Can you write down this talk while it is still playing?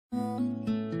Hi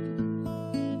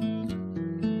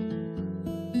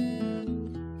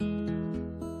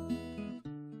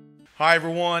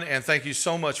everyone, and thank you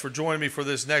so much for joining me for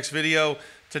this next video.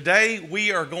 Today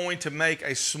we are going to make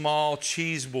a small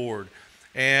cheese board,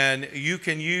 and you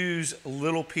can use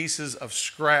little pieces of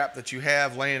scrap that you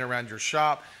have laying around your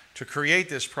shop to create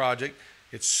this project.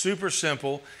 It's super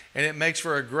simple, and it makes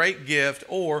for a great gift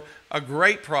or a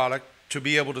great product to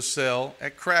be able to sell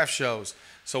at craft shows.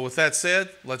 So with that said,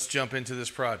 let's jump into this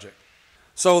project.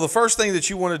 So the first thing that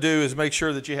you want to do is make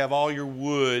sure that you have all your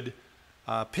wood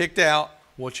picked out,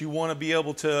 what you want to be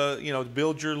able to,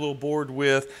 build your little board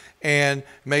with, and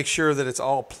make sure that it's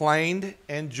all planed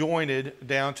and jointed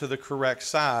down to the correct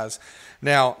size.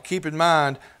 Now, keep in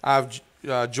mind, I've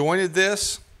jointed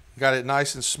this, got it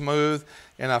nice and smooth,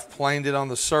 and I've planed it on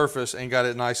the surface and got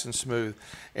it nice and smooth.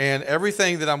 And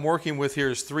everything that I'm working with here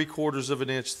is 3/4 of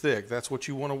an inch thick. That's what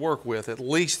you want to work with, at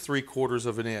least 3/4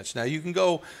 of an inch. Now, you can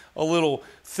go a little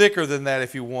thicker than that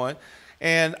if you want.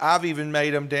 And I've even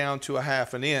made them down to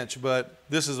 1/2 inch, but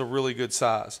this is a really good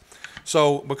size.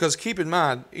 So, because keep in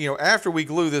mind, after we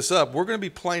glue this up, we're going to be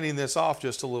planing this off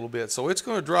just a little bit. So it's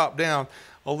going to drop down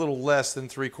a little less than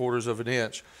 3/4 of an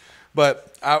inch.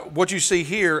 But what you see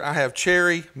here, I have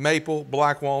cherry, maple,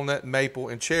 black walnut, maple,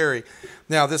 and cherry.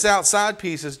 Now, this outside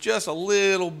piece is just a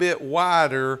little bit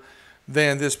wider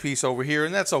than this piece over here,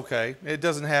 and that's okay. It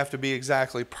doesn't have to be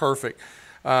exactly perfect.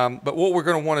 But what we're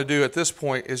going to want to do at this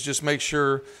point is just make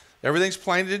sure everything's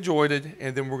planed and jointed,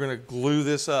 and then we're going to glue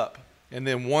this up. And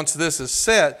then once this is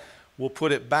set, we'll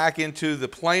put it back into the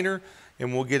planer,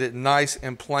 and we'll get it nice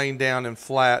and planed down and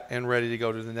flat and ready to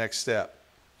go to the next step.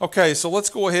 Okay, so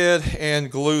let's go ahead and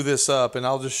glue this up, and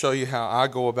I'll just show you how I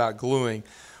go about gluing.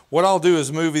 What I'll do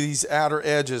is move these outer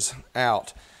edges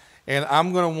out, and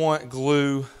I'm going to want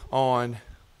glue on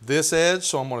this edge,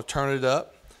 so I'm going to turn it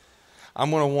up. I'm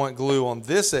going to want glue on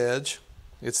this edge.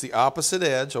 It's the opposite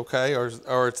edge, okay,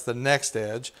 or it's the next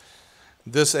edge.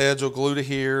 This edge will glue to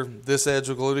here, this edge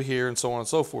will glue to here, and so on and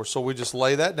so forth. So we just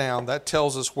lay that down. That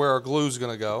tells us where our glue is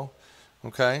going to go,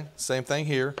 okay? Same thing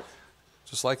here,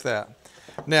 just like that.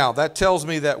 Now, that tells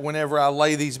me that whenever I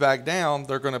lay these back down,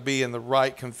 they're going to be in the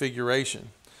right configuration,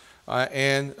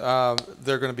 and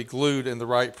they're going to be glued in the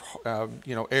right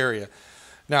area.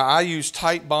 Now, I use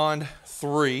Titebond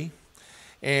 3.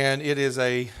 And it is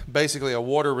basically a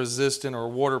water resistant or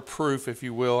waterproof, if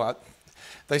you will.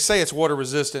 They say it's water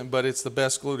resistant, but it's the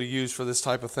best glue to use for this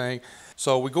type of thing.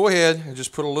 So we go ahead and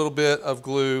just put a little bit of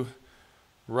glue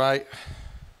right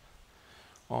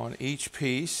on each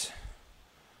piece.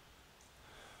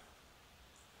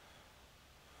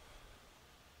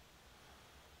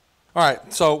 All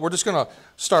right, so we're just going to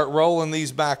start rolling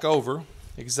these back over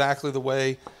exactly the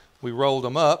way we rolled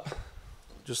them up,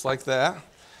 just like that.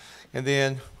 And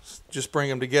then just bring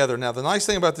them together. Now, the nice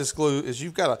thing about this glue is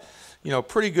you've got a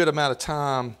pretty good amount of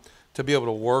time to be able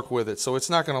to work with it. So it's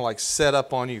not going to like set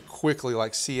up on you quickly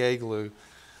like CA glue.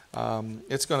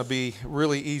 It's going to be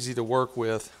really easy to work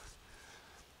with.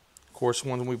 Of course,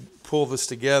 when we pull this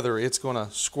together, it's going to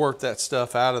squirt that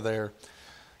stuff out of there.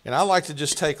 And I like to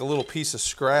just take a little piece of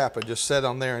scrap and just set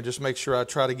on there and just make sure I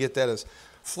try to get that as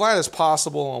flat as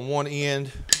possible on one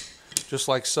end, just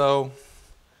like so.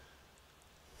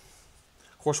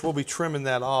 Of course, we'll be trimming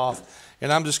that off,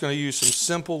 and I'm just going to use some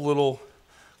simple little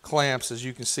clamps, as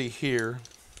you can see here.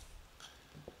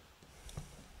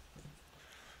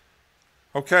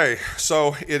 Okay,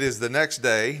 so it is the next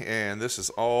day, and this is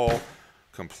all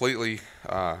completely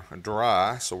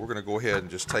dry, so we're going to go ahead and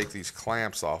just take these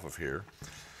clamps off of here.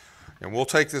 And we'll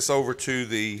take this over to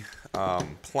the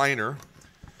planer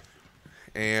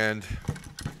and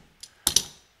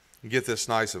get this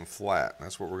nice and flat.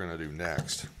 That's what we're going to do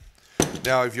next.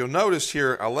 Now, if you'll notice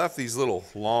here, I left these little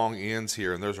long ends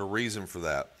here, and there's a reason for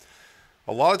that.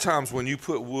 A lot of times when you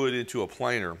put wood into a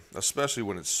planer, especially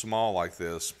when it's small like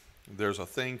this, there's a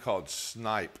thing called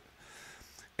snipe.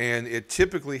 And it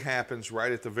typically happens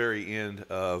right at the very end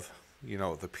of,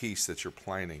 the piece that you're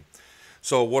planing.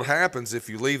 So what happens if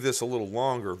you leave this a little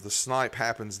longer, the snipe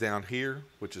happens down here,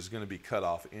 which is going to be cut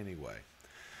off anyway.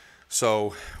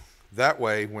 So that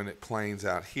way, when it planes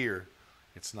out here,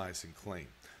 it's nice and clean.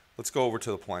 Let's go over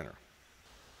to the planer.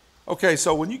 Okay,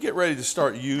 so when you get ready to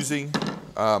start using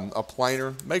a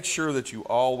planer, make sure that you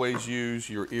always use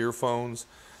your earphones.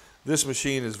 This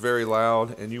machine is very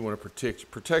loud, and you want to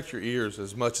protect your ears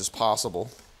as much as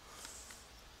possible.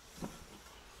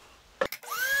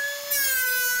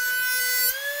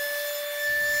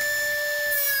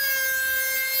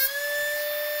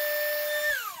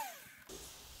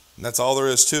 And that's all there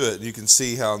is to it. You can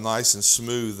see how nice and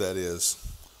smooth that is.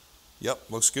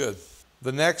 Yep, looks good.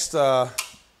 The next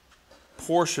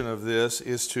portion of this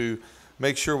is to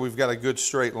make sure we've got a good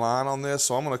straight line on this.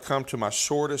 So I'm going to come to my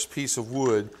shortest piece of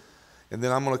wood, and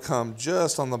then I'm going to come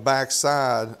just on the back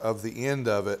side of the end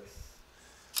of it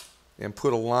and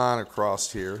put a line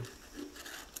across here.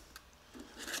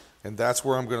 And that's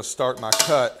where I'm going to start my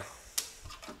cut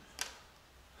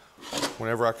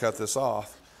whenever I cut this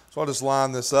off. So I'll just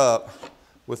line this up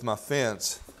with my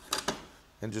fence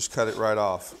and just cut it right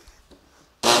off.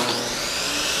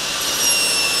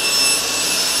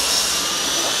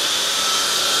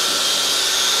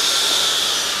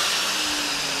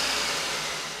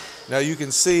 Now you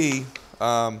can see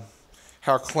how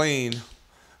clean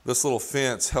this little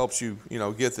fence helps you,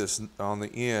 get this on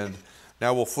the end.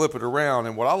 Now we'll flip it around,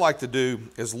 and what I like to do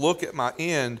is look at my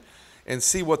end and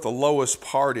see what the lowest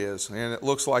part is, and it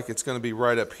looks like it's going to be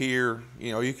right up here.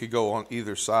 You could go on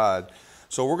either side.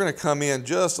 So we're going to come in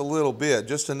just a little bit,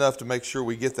 just enough to make sure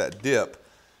we get that dip.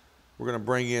 We're going to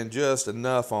bring in just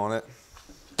enough on it.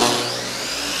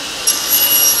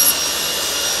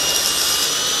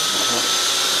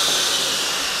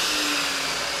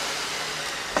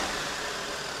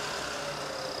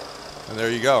 And there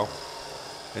you go.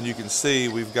 And you can see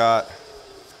we've got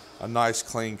a nice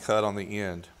clean cut on the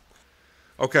end.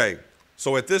 Okay,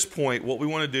 so at this point, what we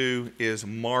want to do is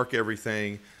mark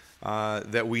everything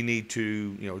that we need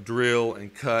to, drill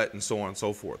and cut and so on and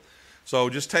so forth. So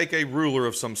just take a ruler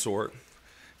of some sort,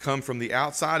 come from the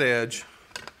outside edge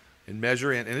and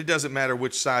measure in, and it doesn't matter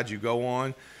which side you go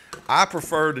on. I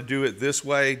prefer to do it this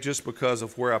way just because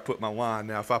of where I put my line.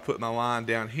 Now, if I put my line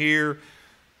down here,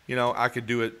 I could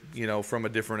do it, from a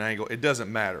different angle. It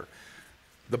doesn't matter.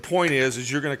 The point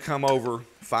is you're going to come over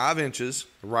 5 inches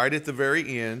right at the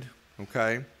very end,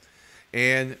 okay?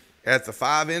 And at the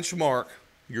 5-inch mark,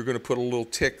 you're going to put a little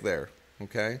tick there,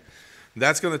 okay?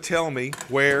 That's going to tell me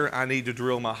where I need to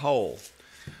drill my hole.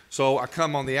 So I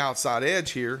come on the outside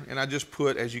edge here, and I just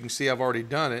put, as you can see, I've already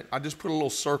done it. I just put a little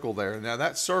circle there. Now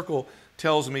that circle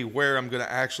tells me where I'm going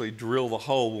to actually drill the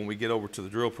hole when we get over to the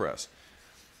drill press.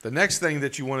 The next thing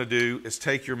that you want to do is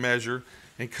take your measure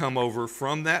and come over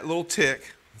from that little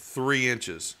tick 3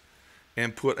 inches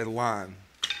and put a line.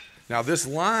 Now this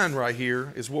line right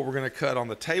here is what we're going to cut on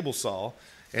the table saw,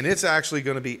 and it's actually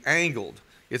going to be angled.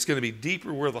 It's going to be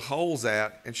deeper where the hole's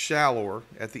at and shallower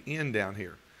at the end down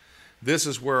here. This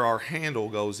is where our handle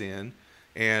goes in,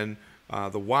 and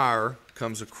the wire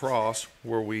comes across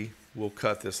where we will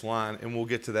cut this line, and we'll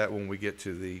get to that when we get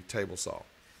to the table saw.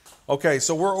 Okay,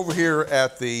 so we're over here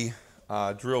at the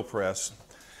drill press,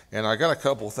 and I got a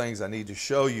couple of things I need to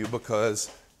show you because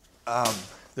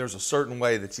there's a certain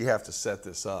way that you have to set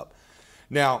this up.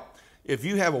 Now, if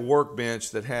you have a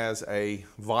workbench that has a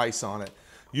vise on it,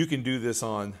 you can do this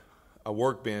on a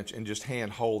workbench and just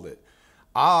hand hold it.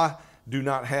 I do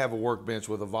not have a workbench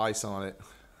with a vise on it,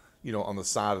 on the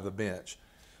side of the bench.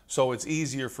 So it's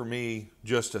easier for me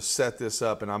just to set this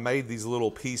up, and I made these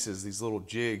little pieces, these little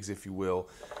jigs, if you will,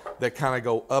 that kind of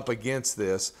go up against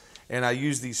this, and I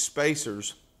use these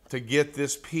spacers to get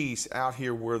this piece out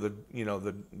here where the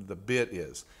bit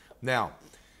is. Now,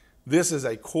 this is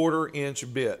a 1/4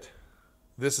 inch bit.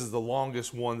 This is the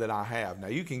longest one that I have. Now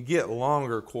you can get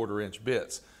longer 1/4 inch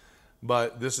bits,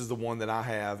 but this is the one that I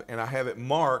have, and I have it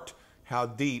marked how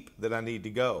deep that I need to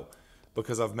go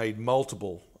because I've made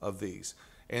multiple of these.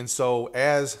 And so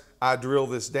as I drill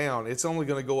this down, it's only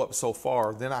going to go up so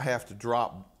far. Then I have to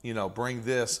drop, bring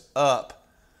this up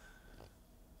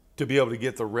to be able to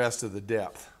get the rest of the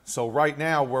depth. So right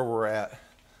now where we're at,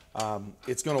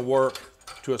 it's going to work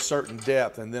to a certain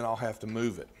depth, and then I'll have to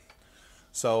move it.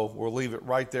 So we'll leave it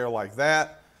right there like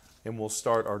that, and we'll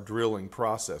start our drilling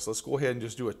process. Let's go ahead and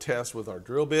just do a test with our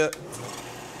drill bit.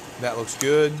 That looks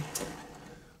good.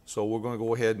 So we're going to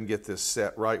go ahead and get this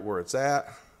set right where it's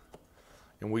at,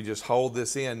 and we just hold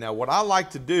this in. Now what I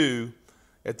like to do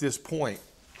at this point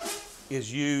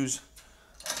is use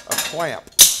a clamp.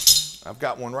 I've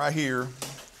got one right here,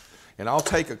 and I'll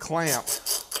take a clamp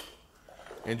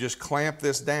and just clamp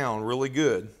this down really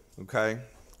good, okay?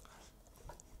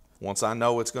 Once I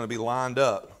know it's going to be lined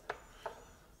up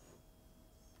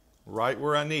right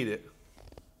where I need it.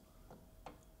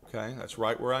 Okay, that's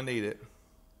right where I need it.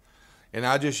 And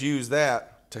I just use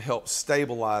that to help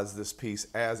stabilize this piece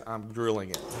as I'm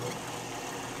drilling it.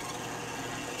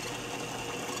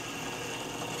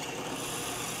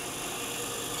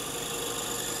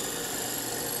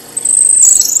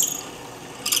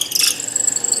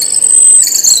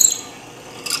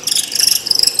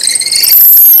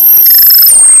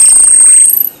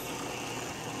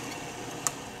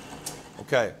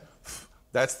 Okay,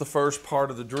 that's the first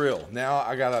part of the drill. Now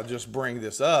I gotta just bring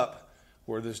this up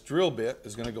where this drill bit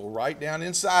is gonna go right down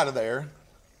inside of there,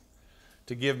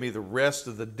 to give me the rest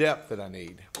of the depth that I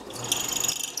need.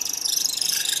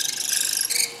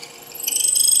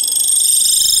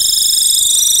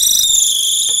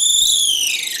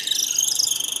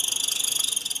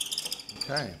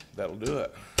 Okay, that'll do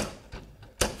it.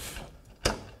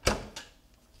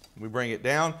 We bring it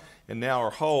down, and now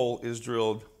our hole is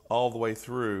drilled all the way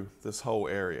through this whole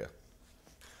area.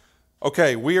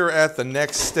 Okay, we are at the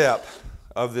next step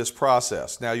of this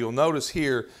process. Now you'll notice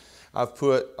here I've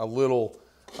put a little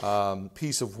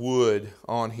piece of wood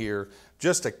on here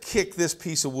just to kick this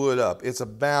piece of wood up. It's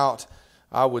about,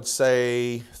 I would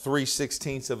say,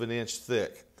 3/16 of an inch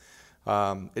thick.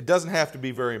 It doesn't have to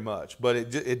be very much, but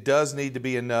it does need to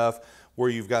be enough where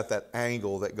you've got that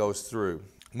angle that goes through.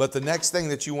 But the next thing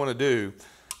that you want to do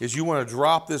is you want to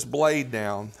drop this blade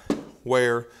down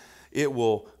where it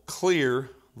will clear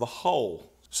the hole.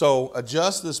 So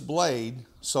adjust this blade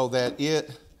so that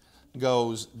it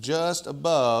goes just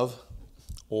above,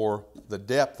 or the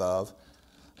depth of,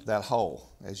 that hole,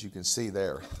 as you can see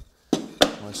there.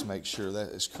 Let's make sure that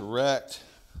is correct.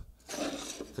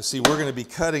 Because see, we're going to be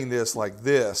cutting this like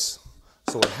this,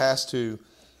 so it has to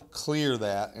clear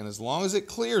that, and as long as it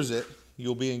clears it,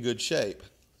 you'll be in good shape.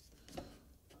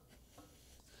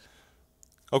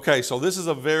 Okay, so this is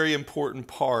a very important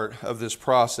part of this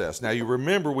process. Now you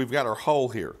remember we've got our hole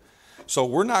here. So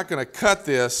we're not going to cut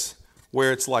this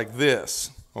where it's like this,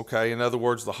 okay? In other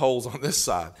words, the hole's on this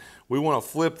side. We want to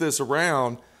flip this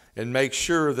around and make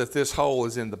sure that this hole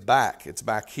is in the back. It's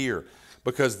back here,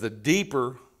 because the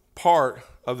deeper part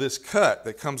of this cut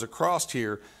that comes across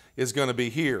here is going to be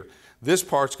here. This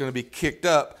part's going to be kicked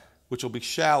up, which will be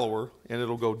shallower, and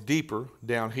it'll go deeper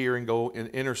down here and go and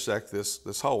intersect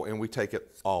this hole, and we take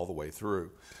it all the way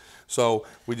through. So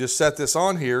we just set this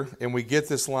on here and we get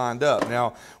this lined up.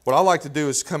 Now, what I like to do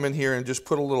is come in here and just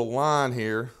put a little line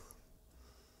here.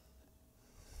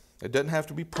 It doesn't have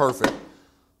to be perfect,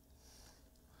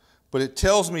 but it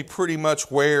tells me pretty much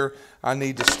where I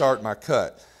need to start my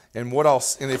cut. And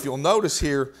if you'll notice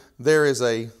here, there is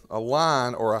a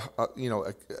line, or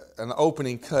an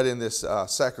opening cut in this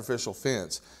sacrificial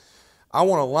fence. I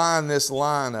want to line this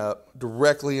line up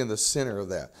directly in the center of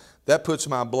that. That puts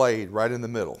my blade right in the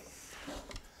middle.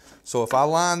 So if I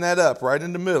line that up right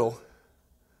in the middle,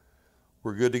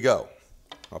 we're good to go.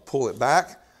 I'll pull it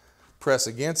back, press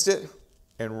against it,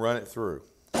 and run it through.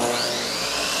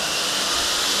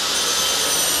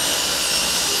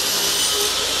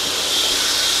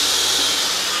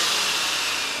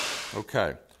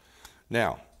 Okay,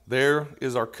 now there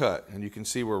is our cut, and you can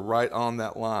see we're right on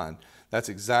that line. That's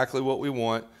exactly what we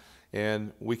want,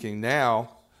 and we can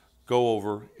now go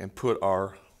over and put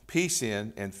our piece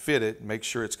in and fit it, make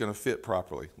sure it's going to fit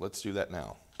properly. Let's do that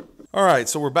now. All right,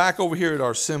 so we're back over here at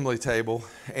our assembly table,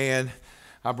 and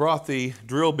I brought the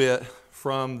drill bit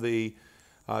from the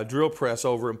drill press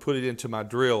over and put it into my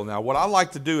drill. Now what I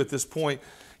like to do at this point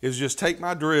is just take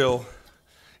my drill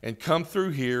and come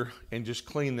through here and just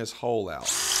clean this hole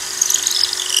out.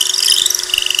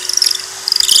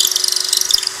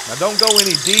 Now don't go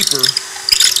any deeper,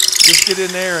 just get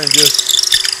in there and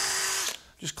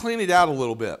just clean it out a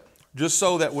little bit, just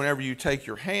so that whenever you take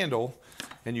your handle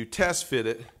and you test fit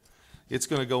it, it's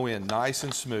going to go in nice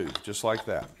and smooth, just like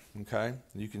that, okay?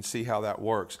 You can see how that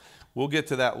works. We'll get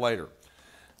to that later.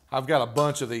 I've got a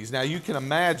bunch of these. Now you can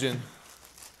imagine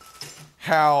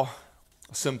how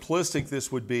simplistic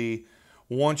this would be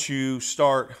once you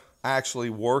start actually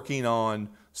working on,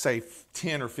 say,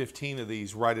 10 or 15 of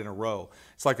these right in a row.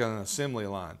 It's like an assembly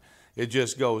line. It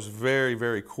just goes very,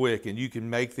 very quick, and you can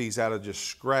make these out of just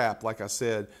scrap, like I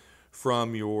said,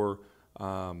 from your,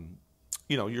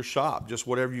 your shop, just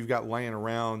whatever you've got laying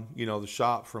around, the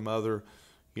shop from other,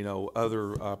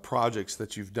 projects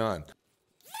that you've done.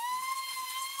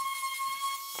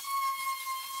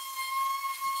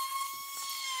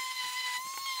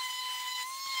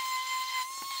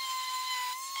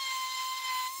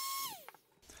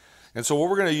 And so what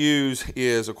we're going to use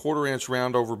is a 1/4 inch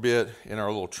round over bit in our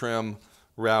little trim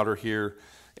router here,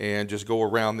 and just go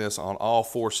around this on all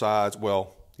 4 sides,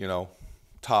 well,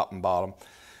 top and bottom,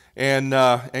 and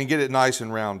get it nice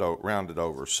and rounded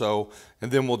over. So,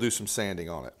 and then we'll do some sanding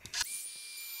on it.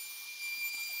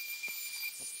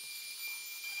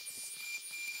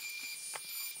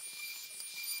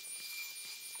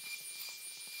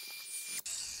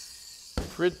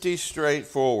 Pretty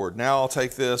straightforward. Now I'll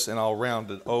take this and I'll round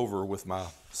it over with my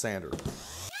sander.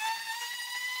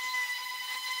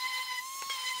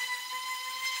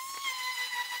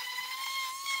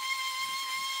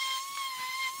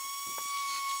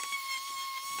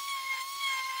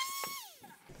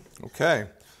 Okay,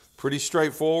 pretty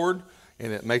straightforward,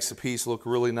 and it makes the piece look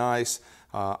really nice.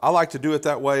 I like to do it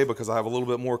that way because I have a little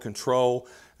bit more control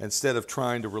instead of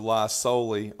trying to rely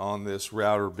solely on this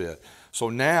router bit. So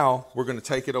now we're going to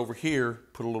take it over here,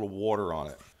 put a little water on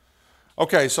it.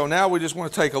 Okay, so now we just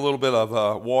want to take a little bit of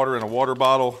water in a water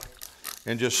bottle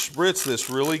and just spritz this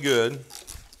really good.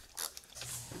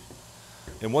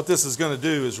 And what this is going to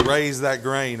do is raise that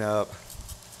grain up.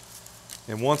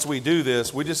 And once we do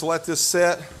this, we just let this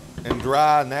set and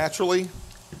dry naturally.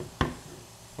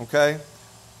 Okay?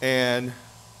 And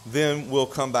then we'll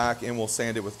come back and we'll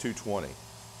sand it with 220.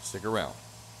 Stick around.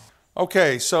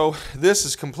 Okay, so this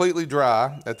is completely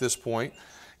dry at this point,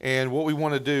 and what we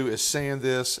want to do is sand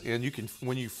this, and you can,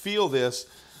 when you feel this,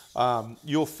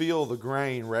 you'll feel the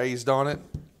grain raised on it.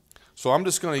 So I'm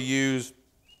just going to use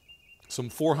some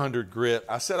 400 grit.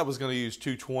 I said I was going to use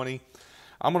 220.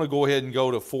 I'm going to go ahead and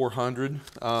go to 400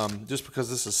 just because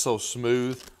this is so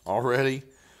smooth already.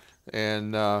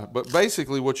 And but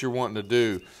basically what you're wanting to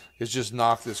do is just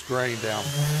knock this grain down.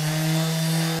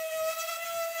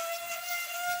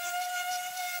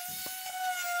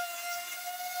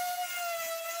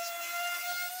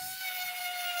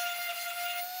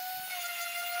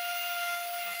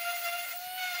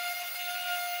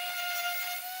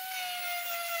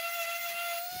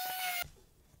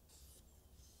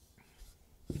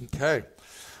 Okay,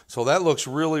 so that looks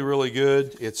really, really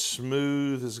good. It's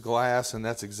smooth as glass, and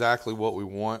that's exactly what we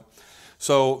want.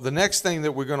 So the next thing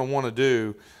that we're going to want to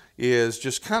do is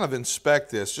just kind of inspect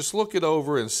this. Just look it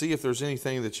over and see if there's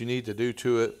anything that you need to do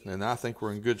to it. And I think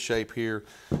we're in good shape here.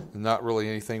 Not really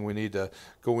anything we need to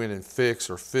go in and fix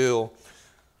or fill.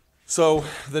 So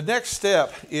the next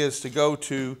step is to go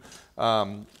to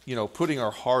putting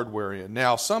our hardware in.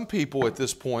 Now, some people at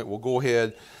this point will go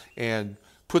ahead and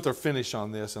put their finish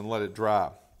on this and let it dry.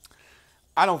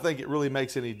 I don't think it really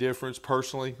makes any difference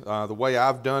personally. The way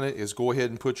I've done it is go ahead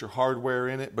and put your hardware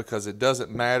in it, because it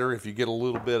doesn't matter if you get a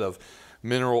little bit of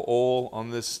mineral oil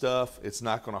on this stuff. It's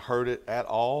not going to hurt it at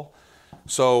all.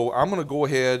 So I'm going to go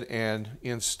ahead and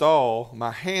install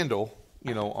my handle,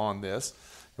 on this.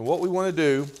 And what we want to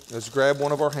do is grab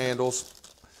one of our handles,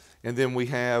 and then we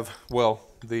have, well,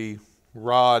 the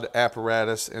rod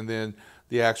apparatus and then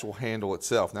the actual handle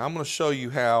itself. Now I'm going to show you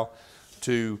how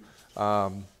to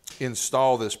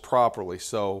install this properly.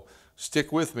 So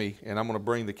stick with me, and I'm going to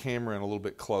bring the camera in a little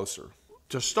bit closer.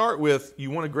 To start with,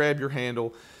 you want to grab your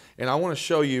handle, and I want to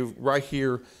show you right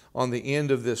here on the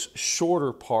end of this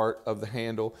shorter part of the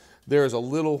handle, there's a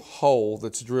little hole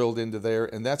that's drilled into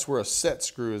there, and that's where a set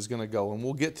screw is going to go, and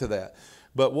we'll get to that.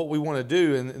 But what we want to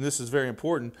do, and this is very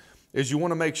important, is you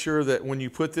want to make sure that when you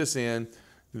put this in,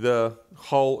 the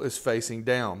hole is facing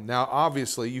down. Now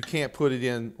obviously you can't put it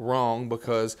in wrong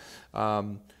because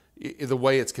the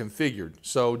way it's configured.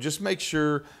 So just make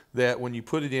sure that when you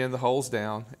put it in, the hole's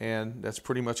down, and that's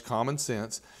pretty much common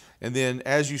sense. And then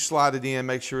as you slide it in,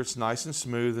 make sure it's nice and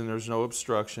smooth and there's no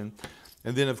obstruction.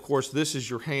 And then of course this is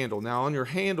your handle. Now on your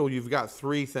handle you've got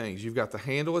three things. You've got the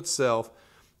handle itself,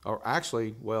 or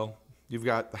actually, well, you've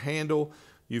got the handle,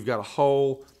 you've got a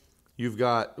hole, you've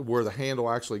got where the handle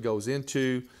actually goes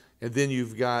into, and then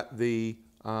you've got the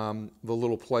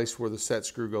little place where the set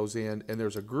screw goes in, and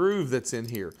there's a groove that's in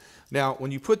here. Now,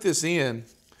 when you put this in,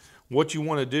 what you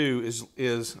want to do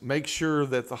is make sure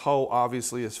that the hole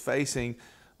obviously is facing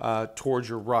towards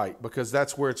your right, because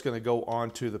that's where it's going to go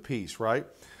onto the piece, right?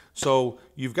 So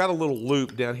you've got a little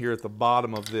loop down here at the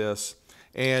bottom of this,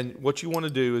 and what you want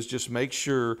to do is just make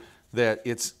sure that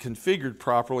it's configured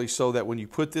properly so that when you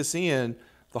put this in,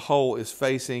 the hole is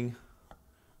facing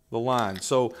the line.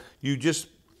 So you just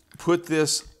put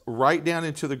this right down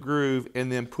into the groove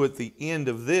and then put the end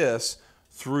of this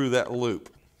through that loop.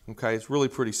 Okay, it's really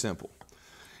pretty simple.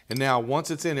 And now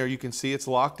once it's in there, you can see it's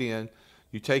locked in.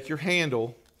 You take your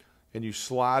handle and you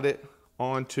slide it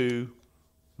onto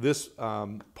this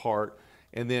part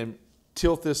and then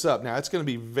tilt this up. Now it's going to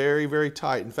be very, very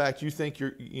tight. In fact, you think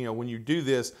when you do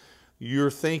this,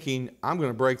 you're thinking, I'm going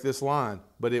to break this line,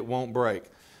 but it won't break.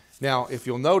 Now, if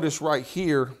you'll notice right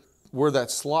here where that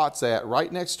slot's at,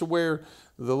 right next to where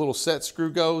the little set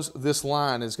screw goes, this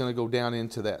line is going to go down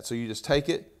into that. So you just take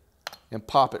it and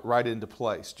pop it right into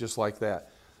place, just like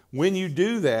that. When you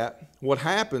do that, what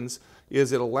happens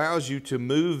is it allows you to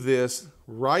move this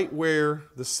right where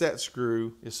the set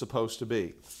screw is supposed to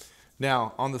be.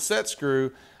 Now, on the set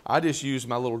screw, I just use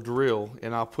my little drill,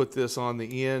 and I'll put this on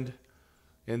the end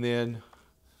and then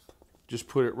just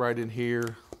put it right in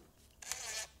here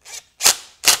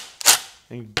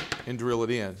and drill it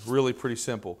in. Really pretty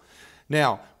simple.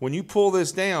 Now, when you pull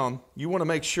this down, you want to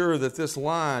make sure that this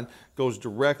line goes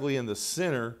directly in the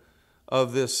center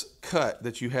of this cut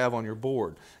that you have on your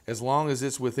board. As long as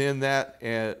it's within that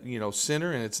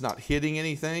center and it's not hitting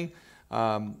anything,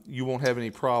 you won't have any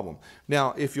problem.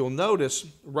 Now, if you'll notice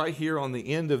right here on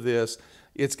the end of this,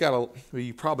 it's got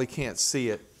you probably can't see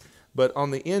it, but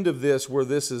on the end of this, where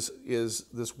this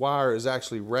this wire is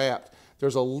actually wrapped,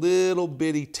 there's a little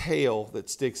bitty tail that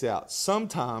sticks out.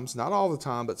 Sometimes, not all the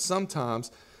time, but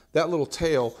sometimes that little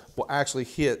tail will actually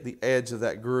hit the edge of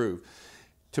that groove.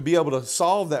 To be able to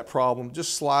solve that problem,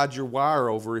 just slide your wire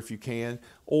over if you can,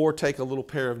 or take a little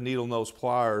pair of needle nose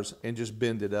pliers and just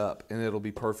bend it up, and it'll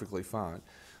be perfectly fine.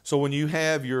 So when you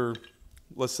have your,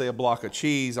 let's say, a block of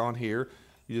cheese on here,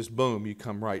 you just boom, you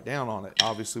come right down on it.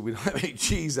 Obviously, we don't have any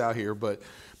cheese out here, but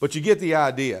you get the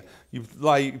idea. You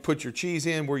put your cheese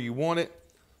in where you want it,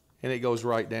 and it goes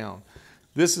right down.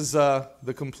 This is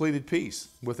the completed piece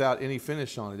without any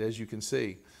finish on it, as you can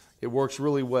see. It works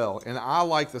really well, and I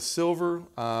like the silver.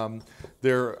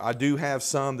 I do have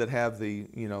some that have the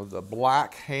the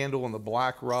black handle and the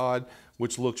black rod,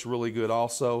 which looks really good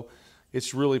also.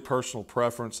 It's really personal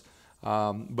preference,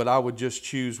 but I would just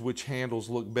choose which handles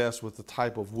look best with the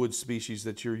type of wood species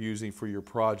that you're using for your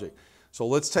project. So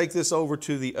let's take this over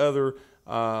to the other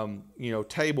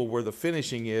table where the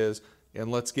finishing is,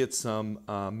 and let's get some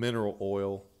mineral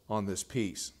oil on this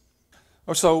piece.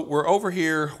 So we're over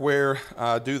here where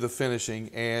I do the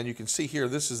finishing, and you can see here,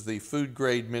 this is the food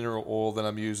grade mineral oil that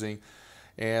I'm using.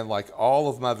 And like all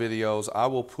of my videos, I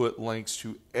will put links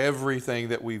to everything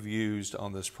that we've used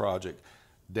on this project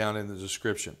down in the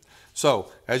description. So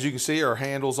as you can see, our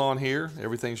handle's on here,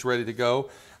 everything's ready to go.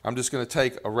 I'm just going to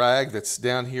take a rag that's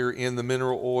down here in the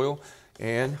mineral oil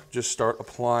and just start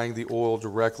applying the oil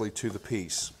directly to the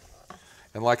piece.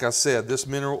 And like I said, this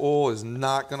mineral oil is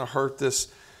not going to hurt this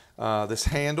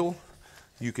handle.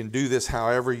 You can do this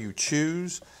however you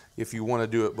choose. If you want to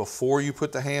do it before you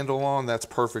put the handle on, that's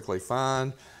perfectly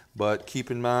fine. But keep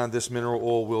in mind, this mineral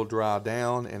oil will dry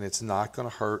down and it's not going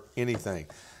to hurt anything.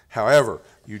 However,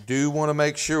 you do want to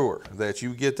make sure that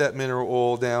you get that mineral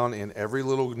oil down in every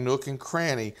little nook and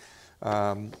cranny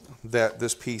that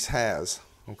this piece has,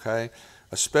 okay?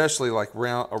 Especially like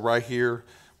right here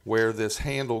where this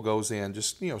handle goes in.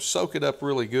 Just soak it up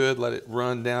really good, let it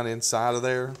run down inside of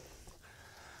there.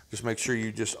 Just make sure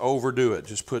you just overdo it.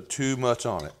 Just put too much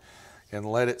on it and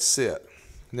let it sit.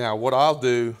 Now what I'll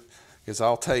do is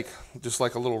I'll take just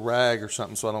like a little rag or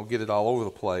something so I don't get it all over the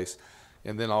place,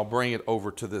 and then I'll bring it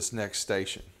over to this next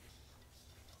station.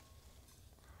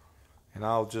 And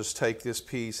I'll just take this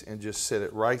piece and just sit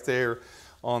it right there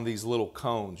on these little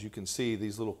cones. You can see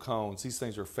these little cones. These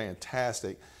things are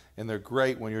fantastic, and they're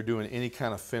great when you're doing any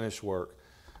kind of finish work.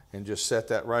 And just set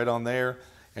that right on there.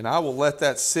 And I will let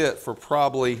that sit for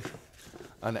probably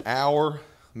an hour,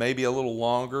 maybe a little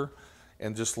longer,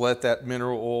 and just let that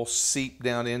mineral oil seep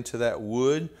down into that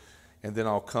wood. And then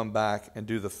I'll come back and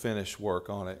do the finish work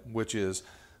on it, which is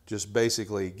just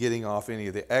basically getting off any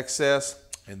of the excess.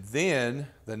 And then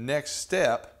the next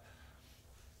step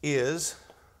is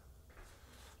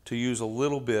to use a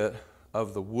little bit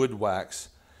of the wood wax,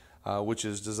 which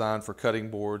is designed for cutting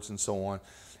boards and so on,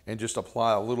 and just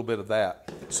apply a little bit of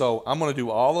that. So I'm going to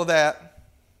do all of that.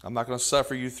 I'm not going to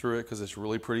suffer you through it because it's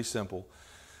really pretty simple.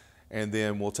 And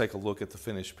then we'll take a look at the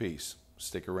finished piece.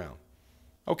 Stick around.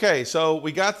 Okay, so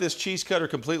we got this cheese cutter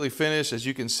completely finished. As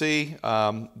you can see,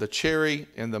 the cherry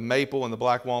and the maple and the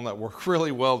black walnut work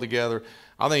really well together.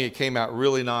 I think it came out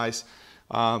really nice.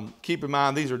 Keep in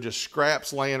mind, these are just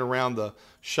scraps laying around the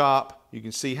shop. You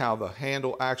can see how the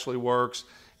handle actually works.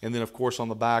 And then of course on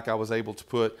the back, I was able to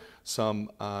put some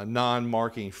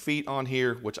non-marking feet on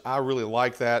here, which I really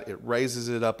like that. It raises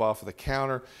it up off of the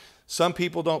counter. Some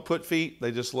people don't put feet,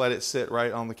 they just let it sit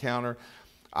right on the counter.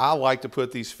 I like to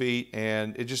put these feet,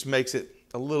 and it just makes it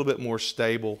a little bit more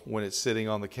stable when it's sitting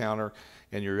on the counter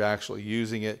and you're actually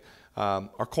using it.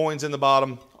 Our coins in the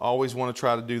bottom, always want to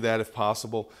try to do that if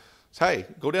possible. So, hey,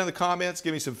 go down in the comments,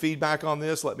 give me some feedback on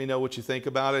this. Let me know what you think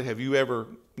about it. Have you ever,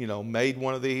 made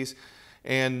one of these?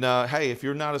 And hey, if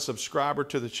you're not a subscriber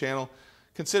to the channel,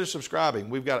 consider subscribing.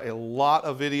 We've got a lot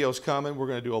of videos coming. We're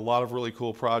going to do a lot of really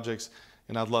cool projects,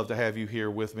 and I'd love to have you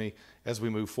here with me as we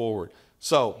move forward.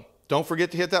 So don't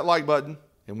forget to hit that like button.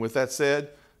 And with that said,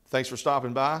 thanks for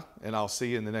stopping by, and I'll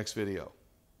see you in the next video.